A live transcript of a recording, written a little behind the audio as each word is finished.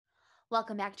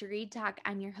Welcome back to Read Talk.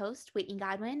 I'm your host, Whitney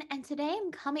Godwin, and today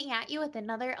I'm coming at you with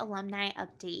another alumni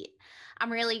update. I'm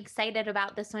really excited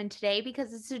about this one today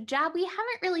because it's a job we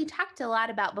haven't really talked a lot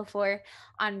about before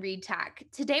on Read Talk.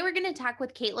 Today we're going to talk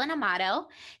with Caitlin Amato.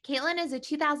 Caitlin is a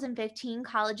 2015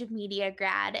 College of Media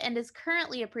grad and is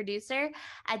currently a producer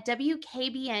at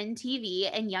WKBN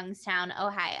TV in Youngstown,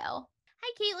 Ohio.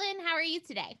 Hi, Caitlin. How are you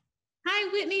today?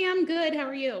 Hi, Whitney. I'm good. How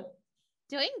are you?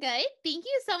 Doing good. Thank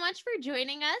you so much for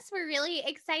joining us. We're really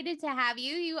excited to have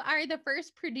you. You are the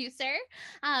first producer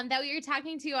that we were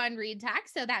talking to on Read Talk,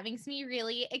 so that makes me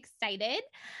really excited.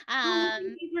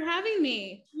 Thank you for having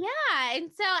me. Yeah, and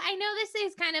so I know this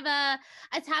is kind of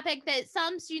a topic that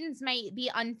some students might be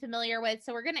unfamiliar with,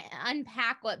 so we're going to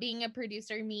unpack what being a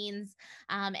producer means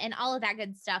and all of that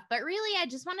good stuff. But really, I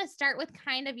just want to start with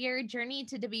kind of your journey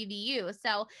to WVU.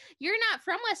 So you're not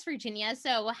from West Virginia,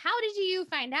 so how did you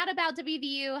find out about WVU?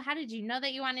 How did you know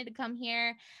that you wanted to come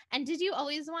here? And did you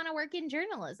always want to work in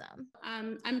journalism?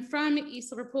 I'm from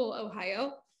East Liverpool,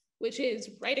 Ohio, which is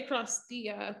right across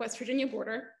the West Virginia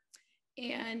border.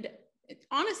 And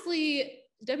honestly,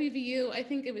 WVU, I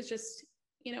think it was just,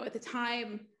 at the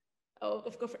time,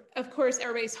 of course,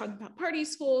 everybody's talking about party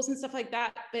schools and stuff like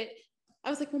that. But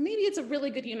I was like, well, maybe it's a really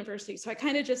good university. So I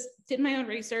kind of just did my own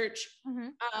research.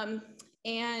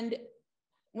 And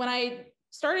when I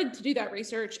started to do that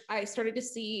research, I started to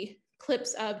see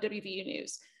clips of WVU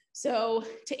News. So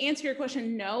to answer your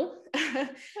question, no, I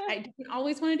didn't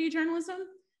always want to do journalism.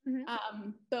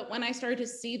 But when I started to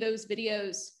see those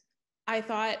videos, I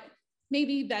thought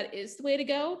maybe that is the way to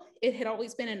go. It had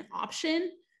always been an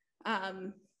option.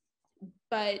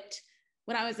 But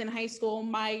when I was in high school,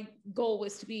 my goal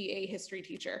was to be a history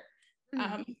teacher.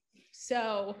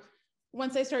 So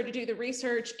once I started to do the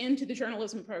research into the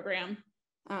journalism program,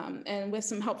 and with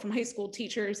some help from high school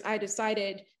teachers, I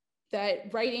decided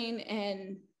that writing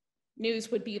and news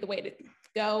would be the way to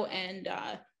go and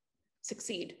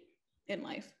succeed in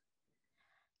life.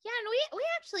 Yeah, and we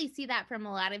actually see that from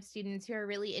a lot of students who are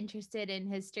really interested in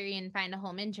history and find a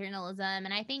home in journalism.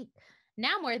 And I think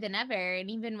now more than ever, and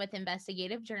even with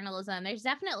investigative journalism, there's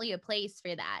definitely a place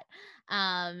for that.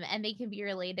 And they can be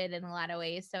related in a lot of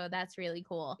ways. So that's really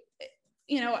cool.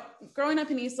 Growing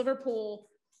up in East Liverpool,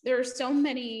 there are so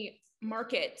many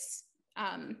markets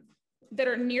that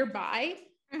are nearby.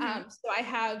 So I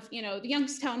have, the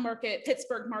Youngstown market,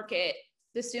 Pittsburgh market,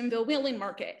 the Steubenville Wheeling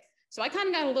market. So I kind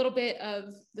of got a little bit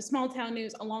of the small town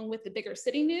news along with the bigger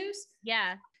city news.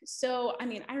 Yeah. So,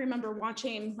 I remember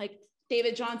watching like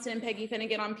David Johnson and Peggy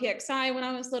Finnegan on PXI when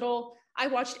I was little. I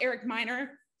watched Eric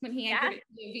Miner when he anchored at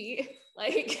TV.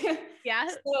 Yeah.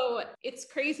 So it's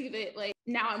crazy that like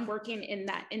now I'm working in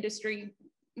that industry,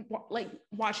 like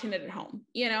watching it at home,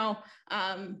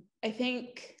 I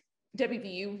think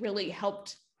WVU really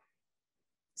helped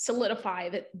solidify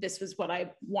that this was what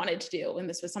I wanted to do. And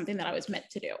this was something that I was meant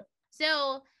to do.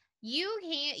 So you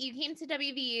came to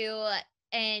WVU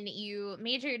and you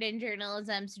majored in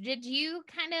journalism. So did you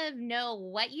kind of know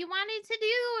what you wanted to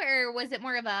do, or was it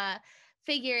more of a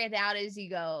figure it out as you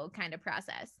go kind of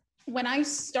process? When I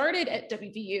started at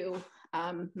WVU,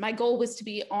 my goal was to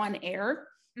be on air.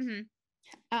 And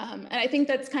I think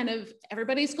that's kind of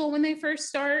everybody's goal when they first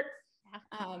start.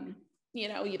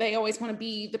 They always want to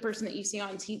be the person that you see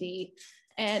on TV.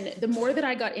 And the more that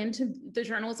I got into the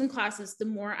journalism classes, the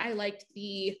more I liked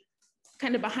the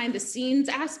kind of behind the scenes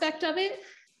aspect of it.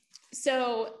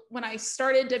 So when I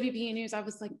started WVU News, I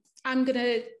was like, I'm going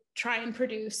to try and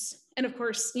produce. And of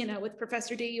course, with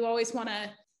Professor D, you always want to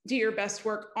do your best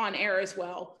work on air as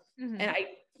well. And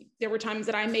there were times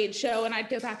that I made show and I'd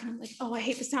go back and I'm like, oh, I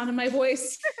hate the sound of my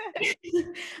voice.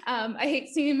 I hate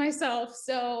seeing myself.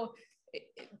 So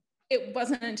it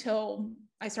wasn't until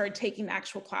I started taking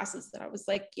actual classes that I was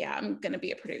like, yeah, I'm going to be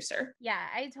a producer. Yeah,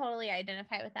 I totally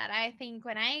identify with that. I think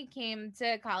when I came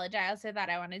to college, I also thought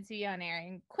I wanted to be on air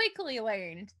and quickly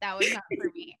learned that was not for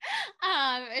me.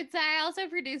 I also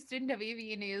produced in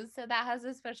WVU News, so that has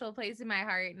a special place in my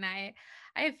heart. And I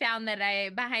have found that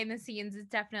behind the scenes is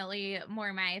definitely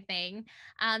more my thing.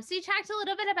 So you talked a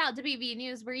little bit about WVU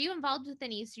News. Were you involved with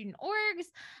any student orgs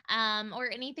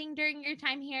or anything during your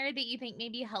time here that you think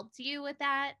maybe helped you with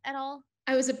that at all?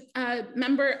 I was a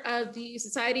member of the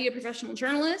Society of Professional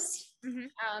Journalists.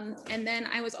 And then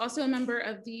I was also a member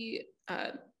of the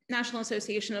National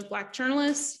Association of Black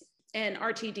Journalists and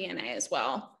RTDNA as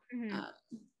well.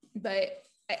 But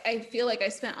I feel like I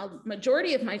spent a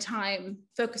majority of my time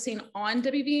focusing on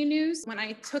WVU News. When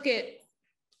I took it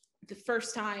the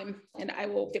first time, and I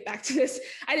will get back to this,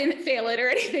 I didn't fail it or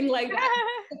anything like that.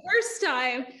 The first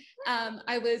time,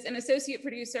 I was an associate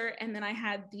producer, and then I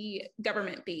had the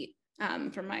government beat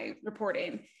for my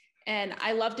reporting. And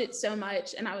I loved it so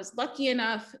much. And I was lucky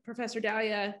enough, Professor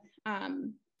Dahlia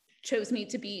chose me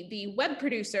to be the web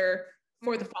producer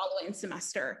for the following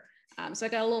semester. So I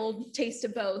got a little taste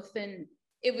of both. And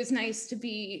it was nice to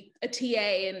be a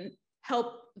TA and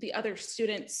help the other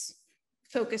students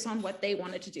focus on what they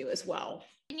wanted to do as well.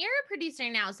 And you're a producer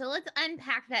now, so let's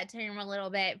unpack that term a little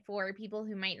bit for people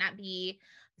who might not be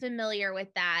familiar with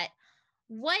that.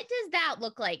 What does that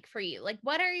look like for you? Like,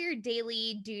 what are your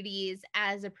daily duties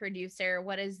as a producer?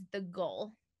 What is the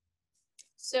goal?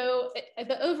 So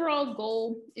the overall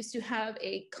goal is to have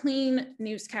a clean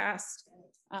newscast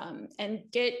and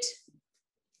get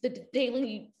the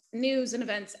daily news and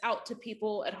events out to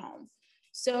people at home.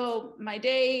 So my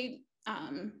day,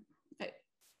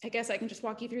 I guess I can just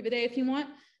walk you through the day if you want.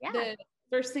 Yeah. The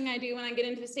first thing I do when I get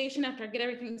into the station, after I get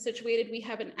everything situated, we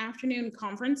have an afternoon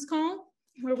conference call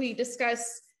where we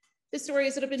discuss the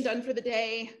stories that have been done for the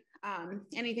day,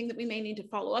 anything that we may need to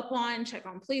follow up on, check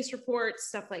on police reports,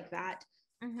 stuff like that.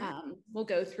 We'll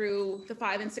go through the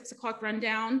 5 and 6 o'clock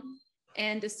rundown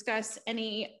and discuss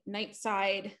any night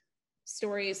side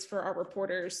stories for our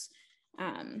reporters,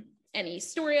 any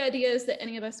story ideas that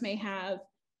any of us may have,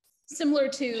 similar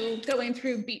to going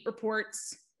through beat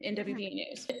reports in WVU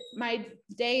News. My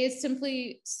day is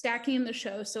simply stacking the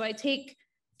show. So I take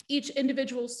each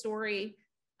individual story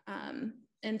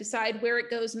and decide where it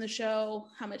goes in the show,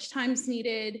 how much time's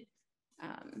needed.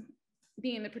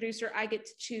 Being the producer, I get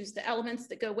to choose the elements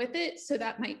that go with it. So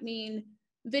that might mean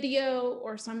video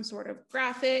or some sort of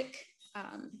graphic,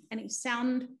 any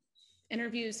sound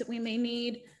interviews that we may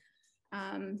need.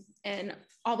 And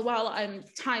all the while I'm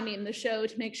timing the show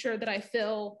to make sure that I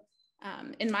fill,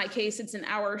 in my case, it's an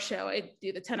hour show. I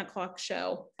do the 10 o'clock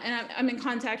show. And I'm in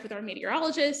contact with our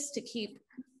meteorologists to keep,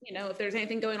 if there's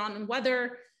anything going on in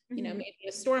weather, maybe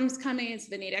a storm's coming, so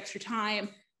they need extra time,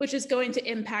 which is going to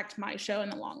impact my show in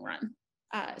the long run.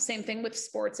 Same thing with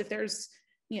sports. If there's,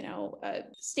 a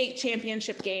state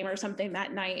championship game or something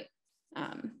that night,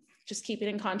 just keep it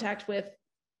in contact with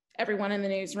everyone in the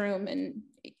newsroom. And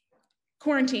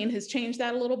quarantine has changed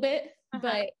that a little bit,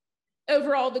 but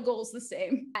overall the goal's the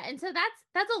same. And so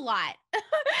that's a lot.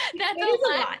 That's a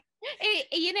lot.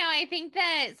 I think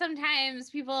that sometimes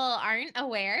people aren't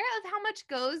aware of how much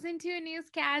goes into a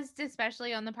newscast,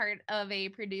 especially on the part of a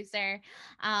producer.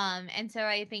 And so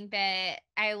I think that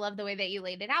I love the way that you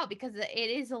laid it out, because it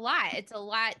is a lot. It's a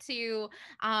lot to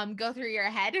go through your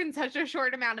head in such a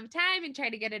short amount of time and try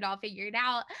to get it all figured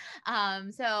out.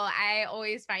 So I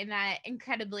always find that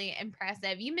incredibly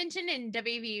impressive. You mentioned in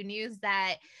WVU News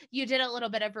that you did a little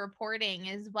bit of reporting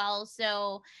as well.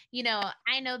 So,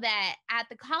 I know that at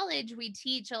the college, we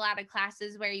teach a lot of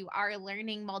classes where you are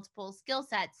learning multiple skill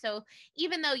sets. So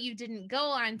even though you didn't go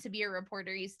on to be a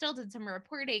reporter, you still did some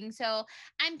reporting. So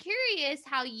I'm curious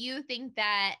how you think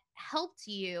that helped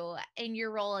you in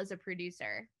your role as a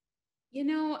producer.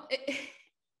 I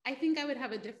think I would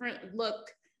have a different look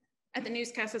at the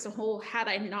newscast as a whole had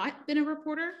I not been a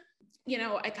reporter.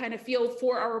 I kind of feel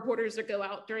for our reporters that go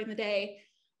out during the day.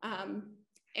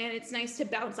 And it's nice to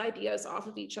bounce ideas off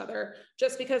of each other.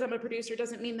 Just because I'm a producer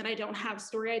doesn't mean that I don't have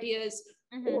story ideas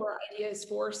or ideas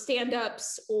for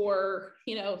stand-ups or,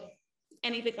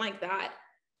 anything like that,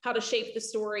 how to shape the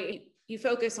story. You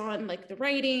focus on like the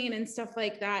writing and stuff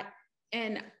like that.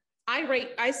 And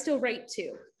I still write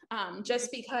too.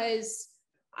 Just because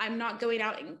I'm not going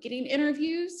out and getting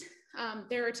interviews.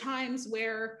 There are times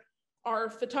where our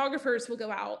photographers will go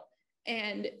out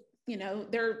and,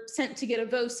 they're sent to get a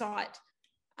VOSOT.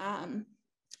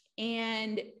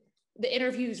 And the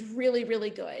interview is really, really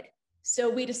good. So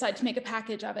we decide to make a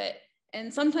package of it.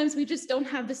 And sometimes we just don't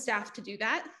have the staff to do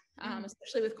that,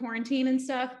 especially with quarantine and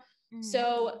stuff.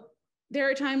 So there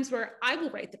are times where I will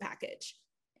write the package.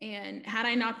 And had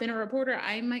I not been a reporter,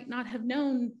 I might not have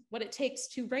known what it takes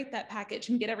to write that package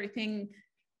and get everything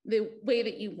the way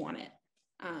that you want it.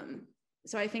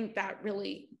 So I think that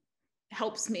really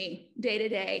helps me day to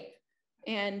day.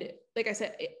 And like I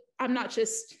said, I'm not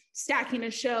just stacking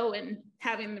a show and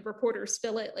having the reporters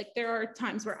fill it. Like there are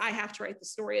times where I have to write the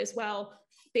story as well,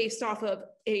 based off of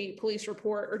a police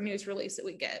report or news release that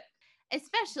we get.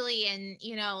 Especially in,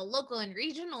 local and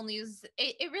regional news,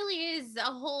 it really is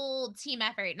a whole team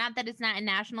effort. Not that it's not in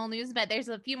national news, but there's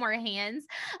a few more hands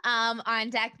on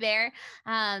deck there.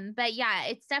 But yeah,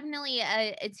 it's definitely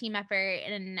a team effort.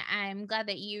 And I'm glad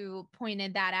that you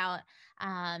pointed that out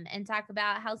and talk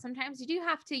about how sometimes you do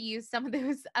have to use some of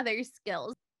those other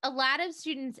skills. A lot of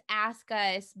students ask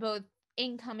us, both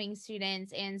incoming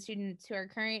students and students who are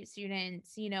current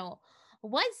students,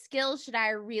 what skills should I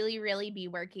really, really be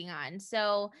working on?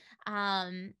 So,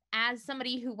 as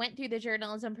somebody who went through the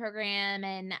journalism program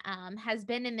and has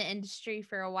been in the industry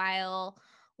for a while,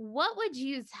 what would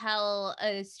you tell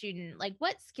a student? Like,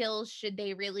 what skills should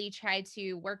they really try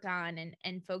to work on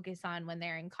and focus on when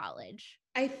they're in college?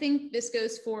 I think this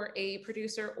goes for a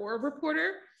producer or a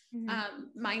reporter. Mhm.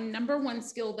 My number one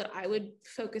skill that I would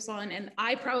focus on, and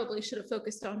I probably should have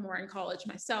focused on more in college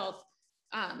myself,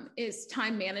 is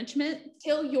time management.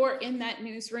 Till you're in that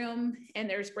newsroom and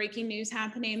there's breaking news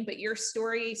happening, but your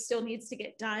story still needs to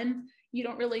get done, you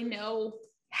don't really know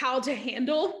how to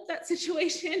handle that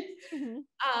situation. Mhm.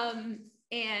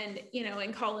 And,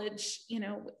 in college,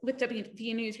 with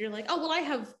WVU News, you're like, oh, well, I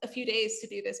have a few days to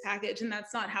do this package. And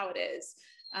that's not how it is.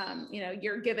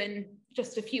 You're given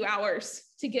just a few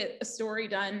hours to get a story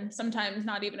done, sometimes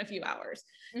not even a few hours.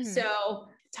 Mhm. So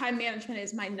time management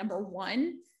is my number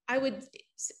one. I would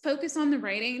focus on the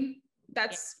writing.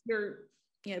 That's your,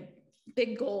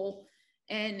 big goal.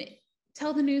 And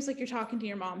tell the news like you're talking to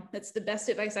your mom. That's the best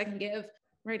advice I can give.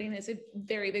 Writing is a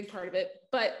very big part of it,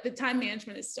 but the time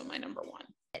management is still my number one.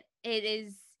 It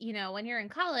is, when you're in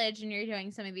college and you're doing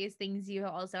some of these things, you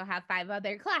also have 5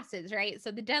 other classes, right?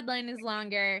 So the deadline is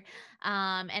longer,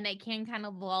 and it can kind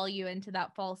of lull you into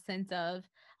that false sense of,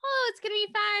 oh, it's gonna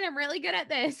be fine. I'm really good at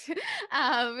this.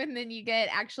 And then you get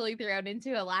actually thrown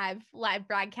into a live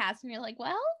broadcast, and you're like,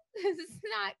 well, this is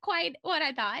not quite what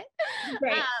I thought.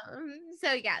 Right.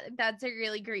 So yeah, that's a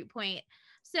really great point.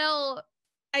 So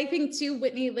I think too,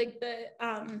 Whitney, like the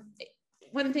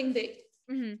one thing that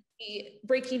mhm, the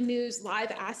breaking news live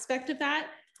aspect of that,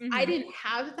 I mhm, didn't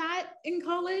have that in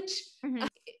college. mhm.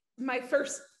 My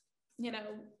first,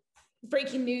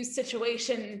 breaking news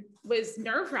situation was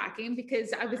nerve wracking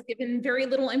because I was given very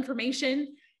little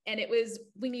information, and it was,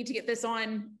 we need to get this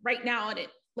on right now, and it,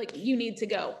 like, you need to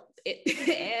go.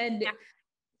 And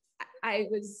I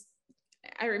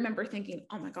remember thinking,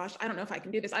 oh my gosh, I don't know if I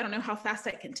can do this. I don't know how fast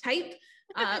I can type.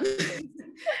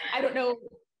 I don't know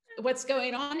what's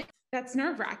going on. That's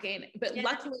nerve wracking. But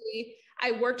luckily,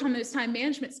 I worked on those time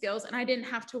management skills and I didn't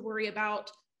have to worry about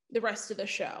the rest of the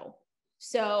show.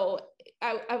 So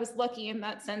I was lucky in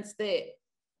that sense that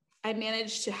I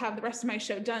managed to have the rest of my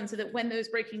show done so that when those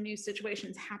breaking news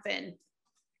situations happen,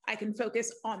 I can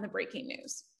focus on the breaking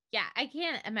news. Yeah, I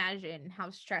can't imagine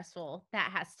how stressful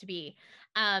that has to be.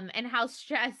 And how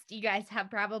stressed you guys have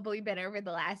probably been over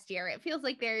the last year. It feels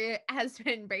like there has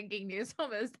been breaking news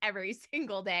almost every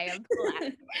single day of the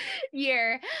last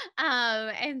year.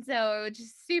 And so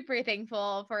just super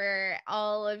thankful for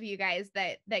all of you guys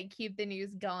that keep the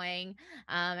news going.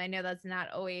 I know that's not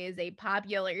always a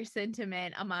popular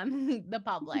sentiment among the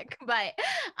public, but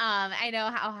I know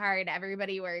how hard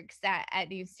everybody works at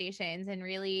news stations, and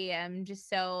really I'm just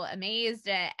so amazed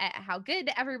at how good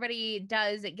everybody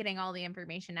does at getting all the information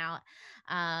out,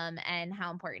 and how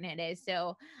important it is.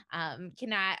 So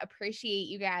cannot appreciate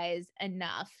you guys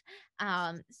enough.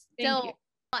 Thank you. So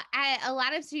a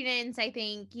lot of students, I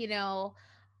think,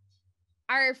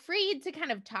 are afraid to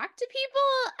kind of talk to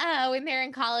people when they're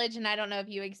in college. And I don't know if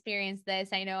you experienced this.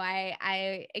 I know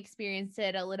I experienced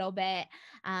it a little bit,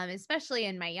 especially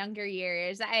in my younger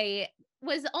years. I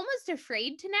was almost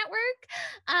afraid to network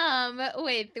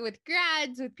with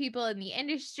grads, with people in the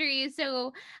industry.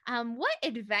 So what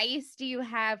advice do you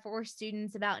have for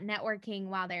students about networking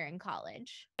while they're in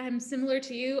college? I'm similar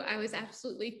to you. I was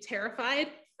absolutely terrified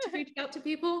to reach out to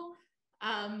people.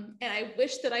 And I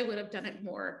wish that I would have done it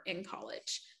more in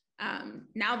college.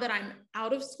 Now that I'm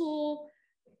out of school,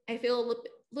 I feel a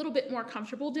little bit more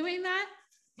comfortable doing that.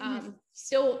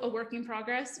 Still a work in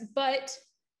progress, but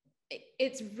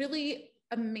it's really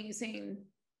amazing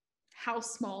how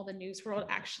small the news world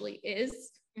actually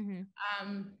is.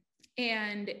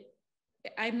 And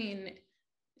I mean,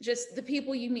 just the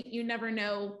people you meet, you never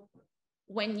know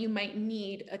when you might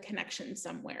need a connection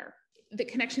somewhere. The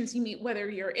connections you meet, whether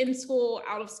you're in school,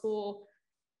 out of school,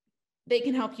 they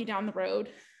can help you down the road.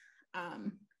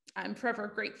 I'm forever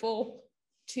grateful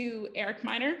to Eric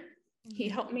Miner. He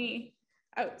helped me.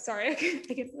 Oh, sorry, I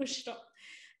get emotional.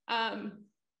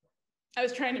 I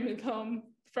was trying to move home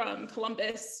from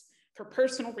Columbus for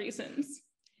personal reasons.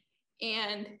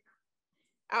 And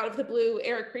out of the blue,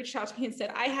 Eric reached out to me and said,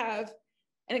 I have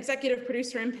an executive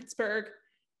producer in Pittsburgh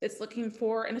that's looking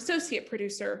for an associate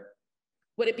producer.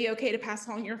 Would it be okay to pass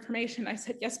along your information? I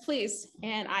said, yes, please.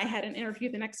 And I had an interview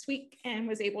the next week and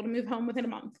was able to move home within a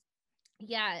month.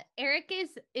 Yeah, Eric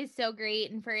is so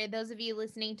great. And for those of you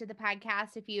listening to the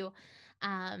podcast, if you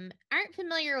aren't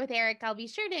familiar with Eric, I'll be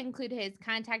sure to include his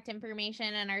contact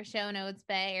information in our show notes.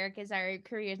 But Eric is our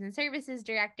careers and services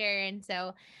director. And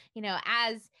so,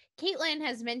 as Caitlin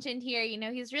has mentioned here,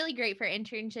 he's really great for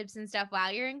internships and stuff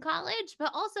while you're in college, but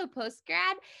also post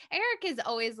grad. Eric is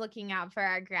always looking out for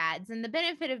our grads. And the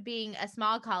benefit of being a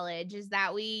small college is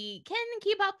that we can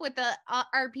keep up with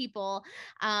our people,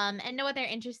 and know what they're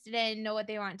interested in, know what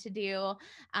they want to do,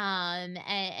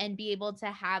 and be able to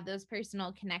have those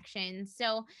personal connections.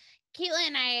 So,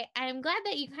 Caitlin, I'm glad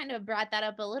that you kind of brought that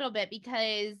up a little bit,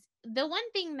 because the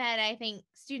one thing that I think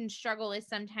students struggle with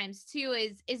sometimes too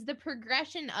is the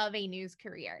progression of a news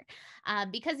career,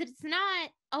 because it's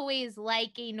not always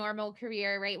like a normal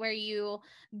career, right? Where you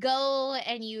go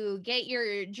and you get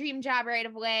your dream job right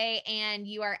away, and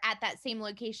you are at that same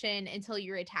location until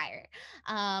you retire,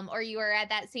 or you are at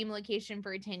that same location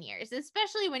for 10 years.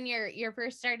 Especially when you're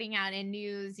first starting out in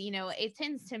news, it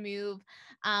tends to move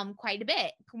quite a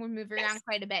bit. We move around Yes.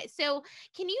 quite a bit. So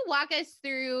can you walk us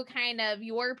through kind of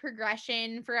your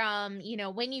progression from,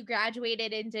 when you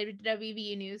graduated into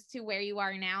WVU News to where you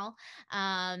are now,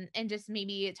 and just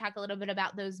maybe talk a little bit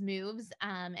about those moves,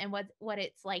 and what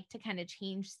it's like to kind of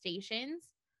change stations?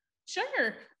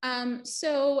 Sure.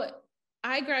 So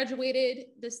I graduated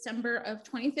December of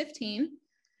 2015,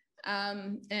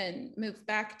 and moved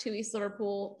back to East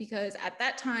Liverpool because at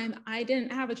that time I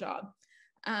didn't have a job.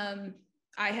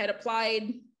 I had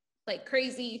applied like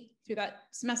crazy through that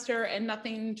semester, and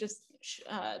nothing just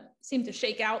seemed to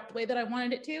shake out the way that I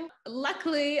wanted it to.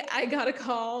 Luckily, I got a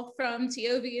call from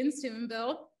TOV in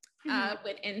Steubenville.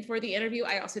 Went in for the interview.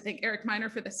 I also thank Eric Miner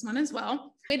for this one as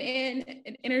well. Went in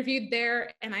and interviewed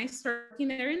there, and I started working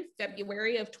there in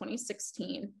February of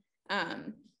 2016,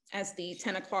 as the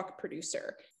 10 o'clock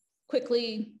producer.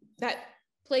 Quickly, that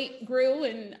plate grew,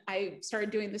 and I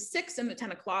started doing the 6 and the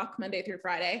 10 o'clock Monday through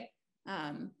Friday.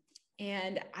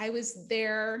 And I was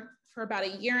there for about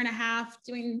a year and a half,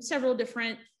 doing several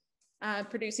different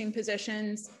producing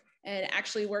positions, and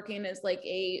actually working as like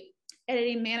a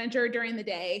editing manager during the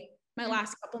day, my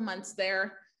last couple months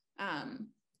there.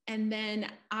 And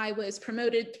then I was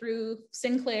promoted through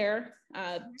Sinclair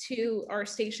to our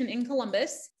station in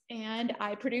Columbus. And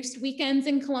I produced weekends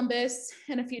in Columbus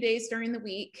and a few days during the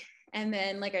week. And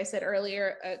then, like I said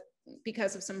earlier,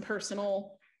 because of some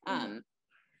personal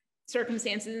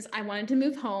circumstances, I wanted to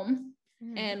move home,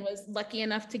 and was lucky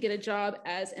enough to get a job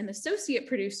as an associate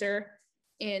producer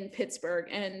in Pittsburgh.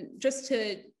 And just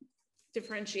to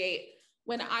differentiate,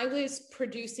 when I was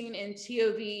producing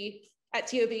at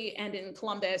TOV and in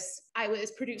Columbus, I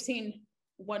was producing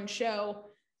one show.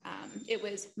 It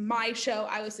was my show.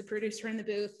 I was the producer in the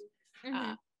booth.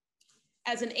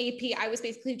 As an AP, I was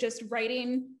basically just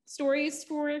writing stories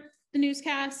for the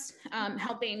newscast,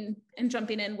 helping and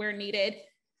jumping in where needed.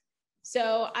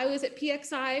 So I was at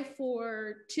PXI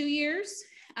for 2 years,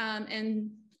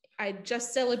 and I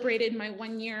just celebrated my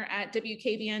 1 year at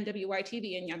WKBN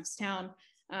WYTV in Youngstown,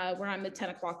 where I'm the 10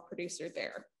 o'clock producer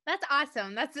there. That's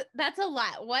awesome. That's a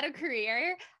lot. What a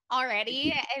career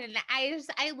already. And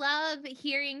I love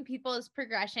hearing people's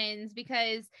progressions,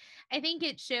 because I think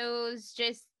it shows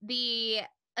just the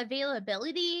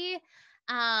availability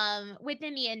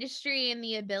within the industry, and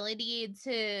the ability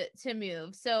to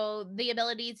move. So the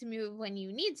ability to move when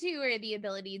you need to, or the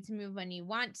ability to move when you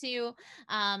want to,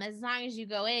 as long as you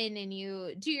go in and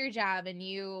you do your job and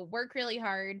you work really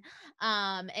hard,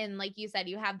 and like you said,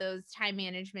 you have those time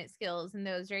management skills and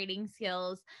those rating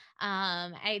skills.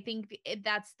 I think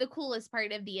that's the coolest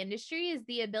part of the industry, is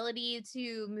the ability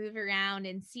to move around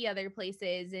and see other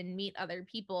places and meet other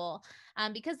people.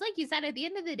 Because like you said, at the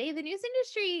end of the day, the news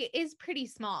industry is pretty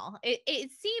small.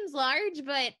 It seems large,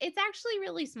 but it's actually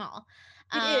really small.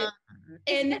 It is.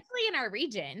 Especially in our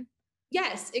region.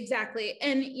 Yes, exactly.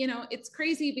 And, it's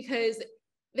crazy because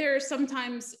there are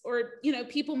sometimes, or,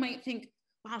 people might think,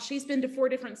 wow, she's been to 4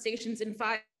 different stations in 5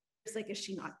 years. Like, is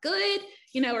she not good?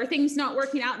 Are things not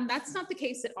working out? And that's not the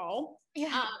case at all.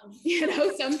 Yeah.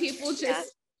 Some people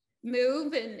just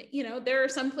move, and, there are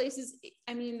some places,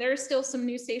 there are still some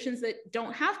news stations that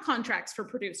don't have contracts for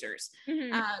producers.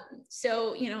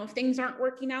 So, if things aren't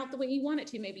working out the way you want it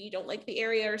to, maybe you don't like the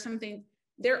area or something,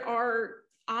 there are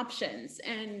options.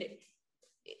 And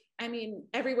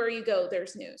everywhere you go,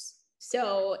 there's news.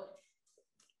 So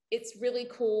it's really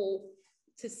cool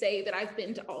to say that I've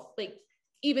been to all, like,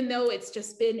 even though it's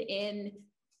just been in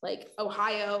like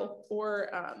Ohio or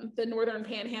the Northern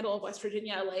Panhandle of West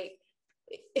Virginia, like,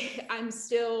 I'm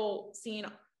still seeing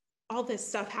all this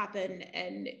stuff happen,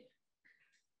 and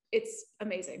it's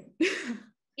amazing.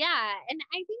 Yeah, and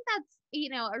I think that's,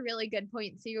 a really good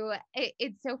point too.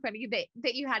 It's so funny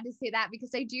that you had to say that,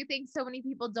 because I do think so many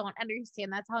people don't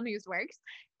understand that's how news works.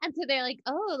 And so they're like,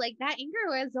 "Oh, like that anchor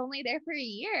was only there for a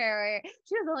year, or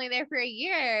she was only there for a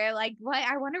year. Like, what?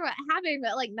 I wonder what happened."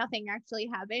 But like nothing actually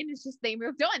happened. It's just they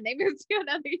moved on. They moved to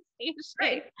another station.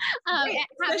 Right. Right. It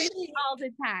happens all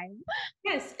the time.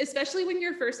 Yes, especially when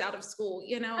you're first out of school,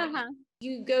 Uh-huh.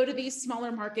 you go to these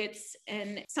smaller markets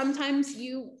and sometimes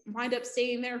you wind up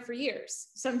staying there for years.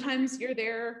 Sometimes you're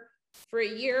there for a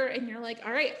year and you're like,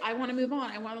 all right, I want to move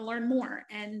on. I want to learn more.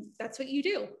 And that's what you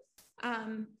do.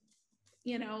 Um,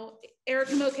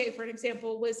 Erica Moke, for an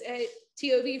example, was at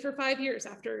TOV for 5 years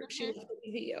after she left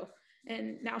WVU.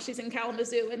 And now she's in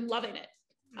Kalamazoo and loving it.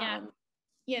 Yeah.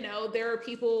 There are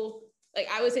people, like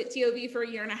I was at TOV for a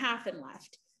year and a half and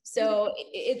left. So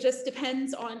it just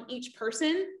depends on each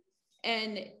person,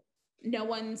 and no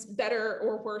one's better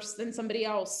or worse than somebody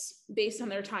else based on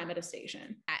their time at a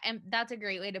station. And that's a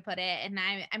great way to put it. And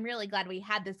I'm really glad we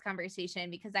had this conversation,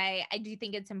 because I do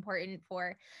think it's important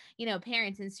for,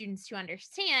 parents and students to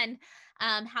understand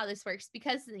how this works,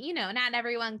 because, not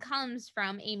everyone comes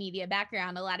from a media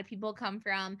background. A lot of people come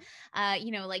from,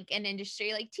 like an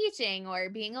industry like teaching or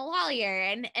being a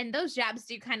lawyer, and those jobs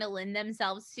do kind of lend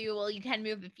themselves to, well, you can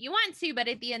move if you want to, but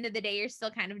at the end of the day, you're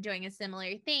still kind of doing a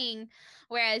similar thing.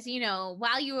 Whereas,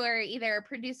 while you were either a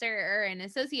producer or an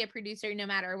associate producer, no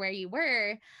matter where you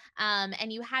were,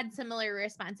 and you had similar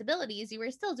responsibilities, you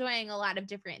were still doing a lot of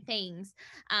different things.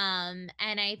 And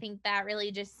I think that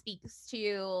really just speaks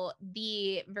to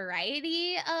the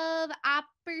variety of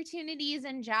opportunities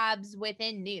and jobs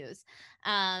within news.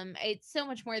 It's so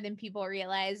much more than people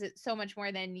realize. It's so much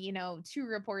more than, two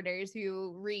reporters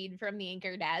who read from the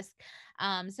anchor desk.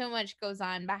 So much goes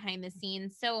on behind the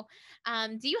scenes. So,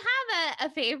 do you have a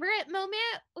favorite moment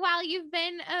while you've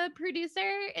been a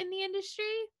producer in the industry?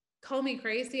 Call me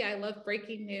crazy. I love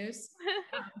breaking news.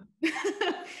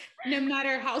 No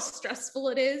matter how stressful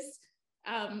it is,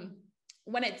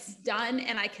 when it's done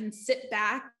and I can sit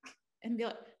back and be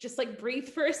like, just like breathe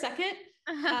for a second.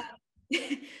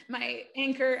 My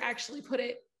anchor actually put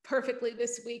it perfectly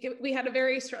this week. We had a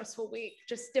very stressful week,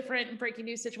 just different breaking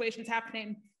news situations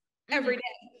happening every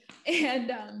day.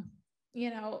 And,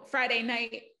 Friday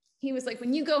night, he was like,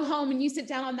 when you go home and you sit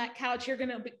down on that couch, you're going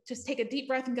to just take a deep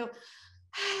breath and go,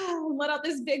 let out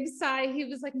this big sigh. He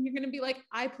was like, and you're going to be like,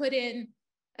 I put in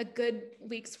a good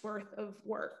week's worth of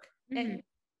work. And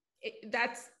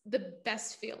that's the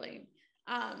best feeling.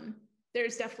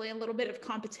 There's definitely a little bit of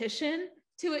competition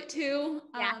to it too.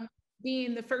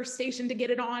 Being the first station to get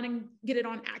it on and get it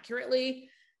on accurately.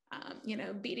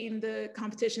 Beating the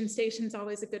competition station is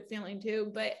always a good feeling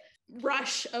too, but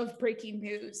rush of breaking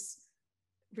news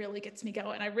really gets me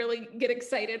going. I really get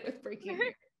excited with breaking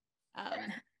news.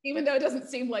 Even though it doesn't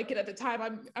seem like it at the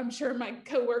time, I'm sure my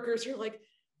coworkers are like,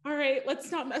 all right,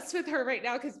 let's not mess with her right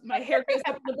now, because my hair goes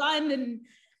up in the bun and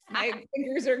my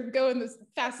fingers are going as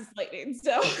fast as lightning.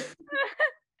 So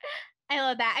I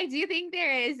love that. I do think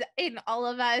there is, in all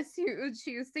of us who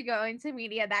choose to go into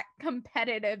media, that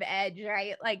competitive edge,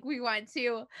 right? Like we want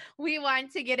to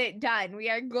get it done. We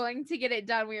are going to get it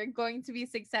done. We are going to be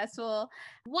successful.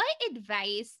 What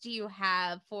advice do you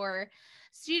have for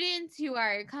students who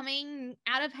are coming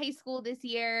out of high school this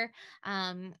year,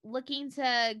 looking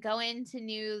to go into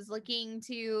news, looking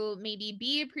to maybe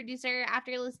be a producer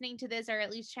after listening to this, or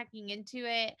at least checking into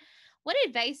it? What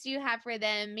advice do you have for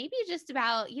them? Maybe just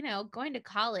about, going to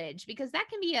college, because that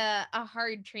can be a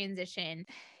hard transition.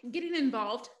 Getting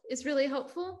involved is really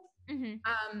helpful.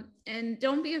 And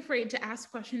don't be afraid to ask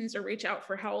questions or reach out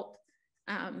for help.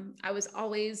 I was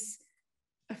always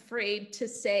afraid to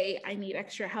say, I need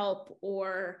extra help,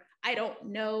 or I don't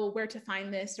know where to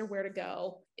find this or where to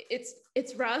go. It's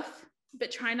rough, but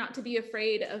try not to be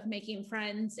afraid of making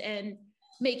friends and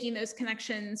making those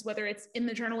connections, whether it's in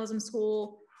the journalism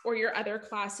school or your other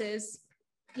classes.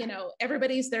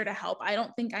 Everybody's there to help. I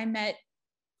don't think I met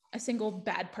a single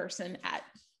bad person at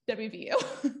WVU.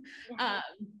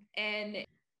 And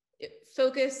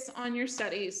focus on your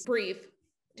studies, breathe,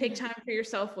 take time for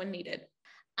yourself when needed.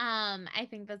 I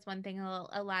think that's one thing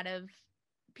a lot of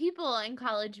people in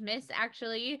college miss,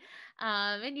 actually.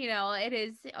 And it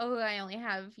is, I only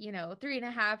have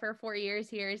 3.5 or 4 years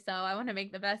here, so I want to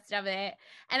make the best of it,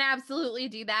 and absolutely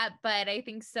do that. But I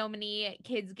think so many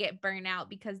kids get burnt out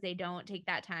because they don't take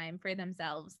that time for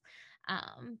themselves,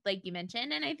 like you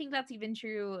mentioned. And I think that's even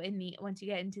true once you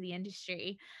get into the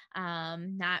industry,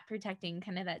 not protecting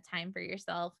kind of that time for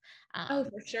yourself. Oh,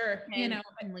 for sure. Can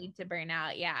lead to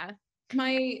burnout. Yeah.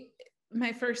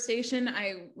 My first station,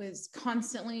 I was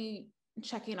constantly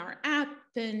checking our app,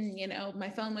 and, you know, my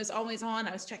phone was always on.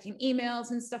 I was checking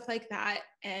emails and stuff like that.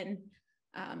 And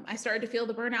I started to feel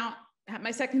the burnout at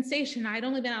my second station. I'd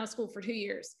only been out of school for 2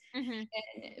 years. And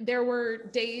there were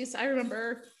days I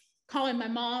remember calling my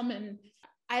mom and,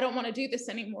 I don't want to do this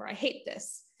anymore. I hate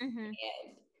this. And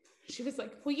she was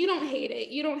like, well, you don't hate it.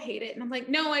 You don't hate it. And I'm like,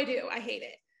 no, I do. I hate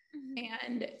it.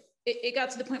 And it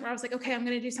got to the point where I was like, okay, I'm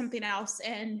going to do something else.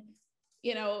 And,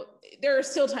 you know, there are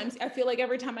still times I feel like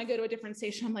every time I go to a different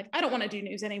station, I'm like, I don't want to do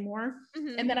news anymore.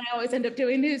 And then I always end up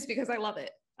doing news because I love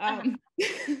it.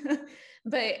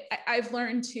 But I've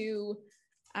learned to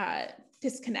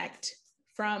disconnect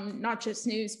from not just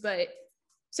news, but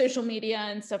social media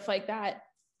and stuff like that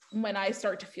when I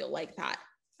start to feel like that.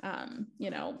 You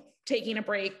know, taking a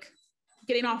break,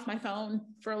 getting off my phone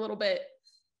for a little bit,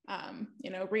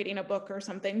 you know, reading a book or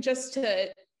something, just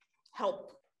to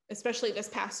help, especially this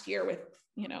past year with,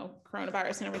 you know,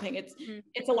 coronavirus and everything.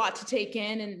 It's a lot to take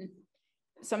in, and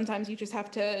sometimes you just have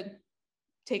to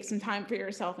take some time for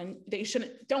yourself, and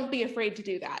don't be afraid to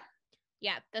do that.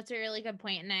 Yeah, that's a really good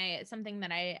point. And something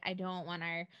that I don't want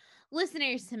our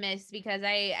listeners to miss, because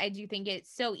I do think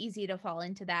it's so easy to fall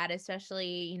into that, especially,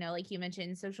 you know, like you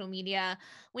mentioned, social media.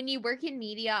 When you work in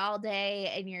media all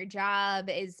day and your job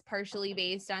is partially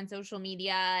based on social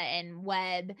media and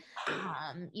web,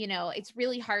 you know, it's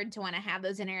really hard to want to have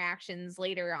those interactions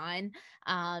later on.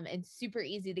 It's super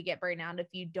easy to get burned out if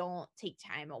you don't take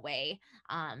time away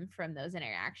from those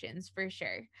interactions, for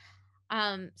sure.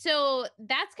 So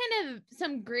that's kind of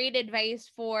some great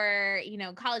advice for, you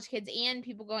know, college kids and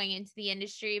people going into the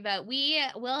industry, but we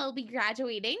will be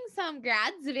graduating some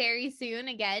grads very soon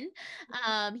again,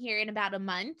 here in about a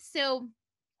month. So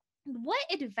what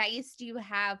advice do you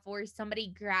have for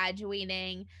somebody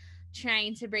graduating,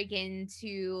 trying to break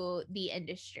into the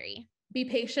industry? Be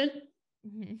patient.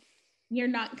 You're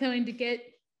not going to get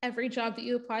every job that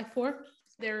you apply for.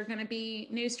 There are going to be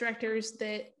news directors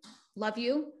that love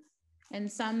you, and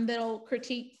some that'll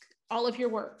critique all of your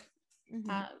work.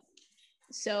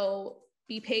 So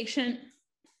be patient.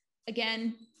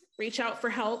 Again, reach out for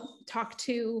help. Talk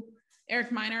to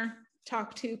Eric Miner,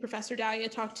 talk to Professor Dahlia,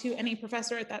 talk to any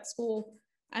professor at that school.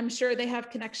 I'm sure they have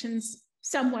connections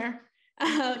somewhere,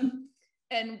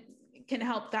 and can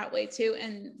help that way too.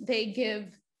 And they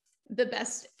give the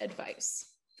best advice.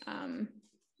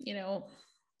 You know,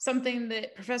 something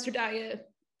that Professor Dahlia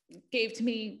gave to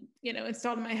me, you know,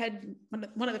 installed in my head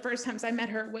one of the first times I met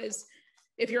her was,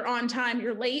 if you're on time,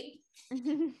 you're late.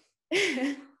 And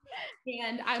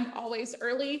I'm always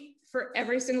early for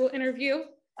every single interview.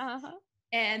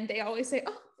 And they always say,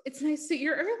 oh, it's nice that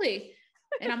you're early.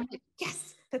 And I'm like,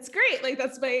 yes, that's great. Like,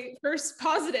 that's my first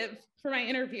positive for my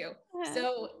interview.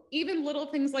 So even little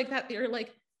things like that, they're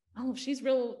like, oh, she's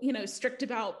real, you know, strict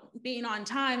about being on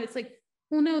time. It's like,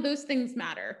 well, no, those things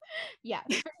matter. Yeah,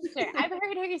 for sure. I've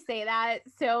heard her say that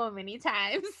so many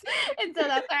times. And so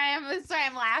that's why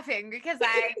I'm laughing, because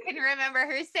I can remember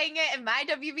her saying it in my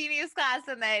WB News class,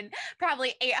 and then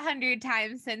probably 800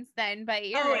 times since then. But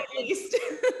you're right. At least.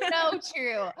 So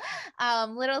true.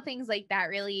 Little things like that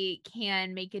really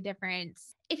can make a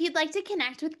difference. If you'd like to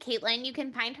connect with Caitlin, you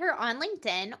can find her on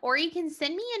LinkedIn, or you can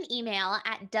send me an email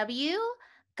at Godwin,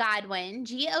 Godwin,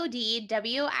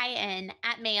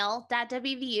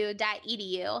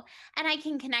 @mail.wvu.edu, and I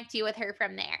can connect you with her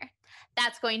from there.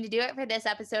 That's going to do it for this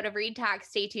episode of Read Talk.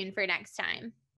 Stay tuned for next time.